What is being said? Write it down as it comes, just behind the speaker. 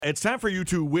It's time for you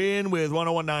to win with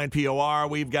 1019 POR.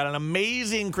 We've got an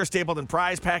amazing Chris Stapleton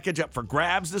prize package up for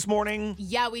grabs this morning.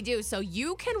 Yeah, we do. So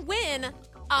you can win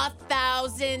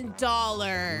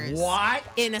 $1,000. What?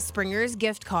 In a Springer's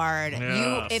gift card.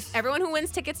 Yes. If everyone who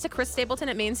wins tickets to Chris Stapleton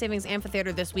at Main Savings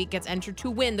Amphitheater this week gets entered to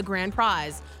win the grand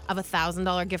prize of a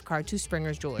 $1,000 gift card to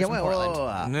Springer's Jewelers in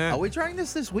Portland. Yeah. Are we trying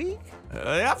this week?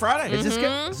 Yeah, Friday. Is this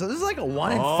good? So this is like a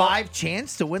 1 in 5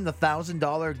 chance to win the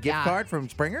 $1,000 gift card from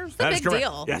Springer's? It's a big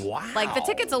deal. Yes. Wow. Like, the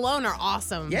tickets alone are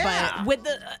awesome. Yeah. But with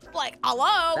the,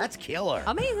 hello. That's killer.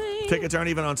 Amazing. Tickets aren't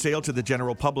even on sale to the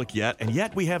general public yet, and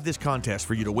yet we have this contest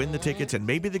for you to win the tickets and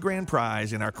maybe the grand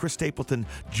prize in our Chris Stapleton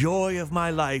Joy of My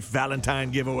Life Valentine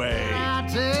giveaway. I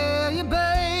tell you,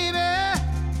 baby,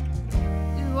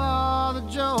 you are the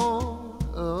joy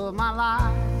of my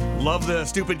life. Love the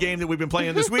stupid game that we've been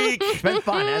playing this week. It's been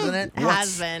fun, hasn't it?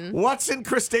 Has been. What's in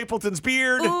Chris Stapleton's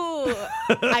beard? Ooh,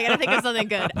 I gotta think of something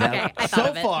good. Now, Okay, I thought so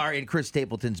of it. far in Chris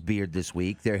Stapleton's beard this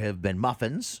week, there have been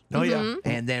muffins. Oh, yeah. Mm-hmm.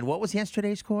 And then what was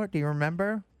yesterday's court? Do you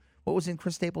remember? What was in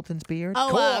Chris Stapleton's beard? Oh,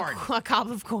 corn. a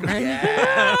cob of corn.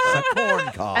 Yes, a corn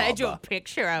cob. I drew a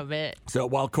picture of it. So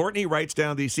while Courtney writes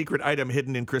down the secret item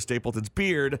hidden in Chris Stapleton's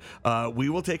beard, we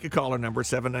will take a caller number,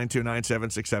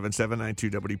 792-9767,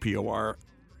 792-WPOR.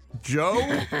 Joe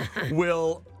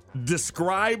will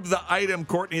describe the item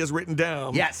Courtney has written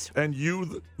down. Yes. And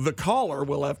you, the caller,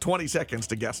 will have 20 seconds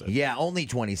to guess it. Yeah, only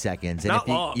 20 seconds. And Not if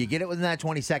long. you get it within that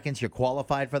 20 seconds, you're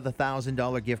qualified for the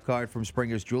 $1,000 gift card from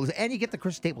Springer's Jewelers, and you get the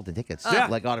Chris Stapleton tickets, Yeah.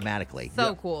 like automatically.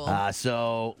 So cool.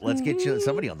 So let's get you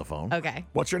somebody on the phone. Okay.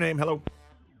 What's your name? Hello.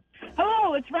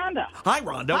 Hello, it's Rhonda. Hi,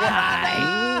 Rhonda.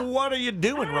 Hi. What are you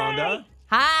doing, Rhonda?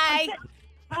 Hi.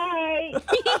 Hi.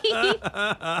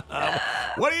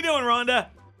 What are you doing, Rhonda?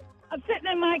 I'm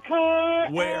sitting in my car.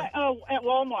 Where? At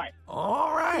Walmart.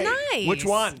 All right. Nice. Which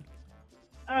one?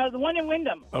 The one in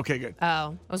Wyndham. Okay, good. Oh,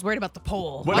 I was worried about the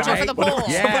pole. When Watch out for the whenever pole.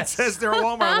 Yeah. someone Yes. says they're at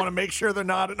Walmart, I want to make sure they're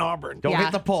not in Auburn. Don't Yeah.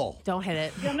 hit the pole. Don't hit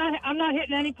it. I'm not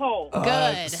hitting any poles.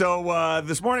 Good. So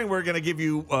this morning we're going to give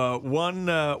you one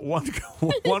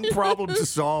problem to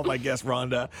solve, I guess,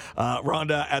 Rhonda.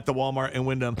 Rhonda at the Walmart in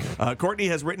Wyndham. Courtney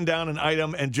has written down an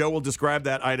item, and Joe will describe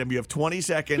that item. You have 20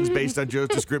 seconds based on Joe's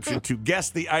description to guess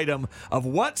the item of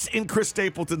what's in Chris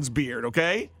Stapleton's beard,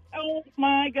 okay? Oh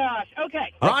my gosh.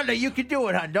 Okay. Rhonda, you can do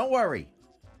it, hon. Don't worry.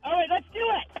 All right, let's do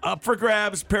it. Up for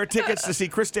grabs, pair of tickets to see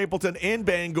Chris Stapleton in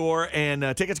Bangor,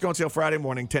 and tickets go on sale Friday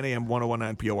morning, 10 a.m.,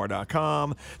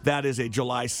 1019POR.com. That is a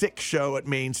July 6th show at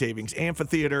Main Savings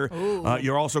Amphitheater.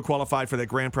 You're also qualified for that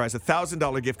grand prize, a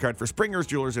 $1,000 gift card for Springer's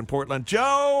Jewelers in Portland.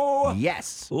 Joe,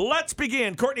 Yes. let's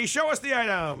begin. Courtney, show us the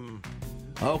item.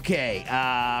 Okay,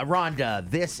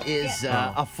 Rhonda, this is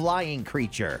a flying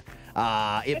creature.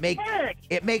 It It's a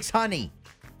bird. makes honey.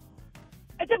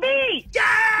 It's a bee.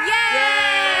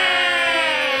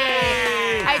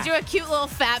 I drew a cute little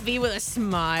fat bee with a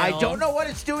smile. I don't know what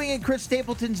it's doing in Chris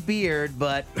Stapleton's beard,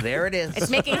 but there it is. It's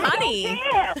making honey. Here.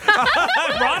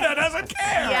 Rhonda doesn't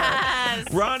care. Yes.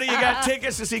 Rhonda, you got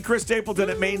tickets to see Chris Stapleton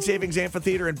at Main Savings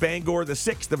Amphitheater in Bangor the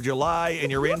 6th of July,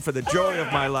 and you're in for the Joy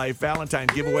of My Life Valentine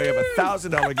giveaway of a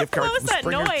 $1,000 gift card What from was that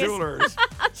Springer noise? Jewelers.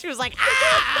 She was like,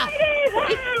 ah!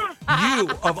 You,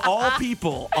 of all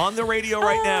people on the radio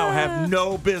right now, have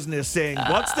no business saying,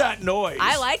 what's that noise?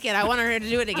 I like it. I want her to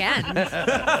do it again.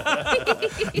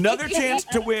 Another chance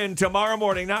to win tomorrow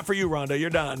morning. Not for you, Rhonda. You're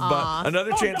done. But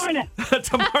another chance darn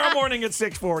tomorrow morning at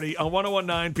 6:40 on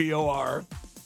 1019 POR.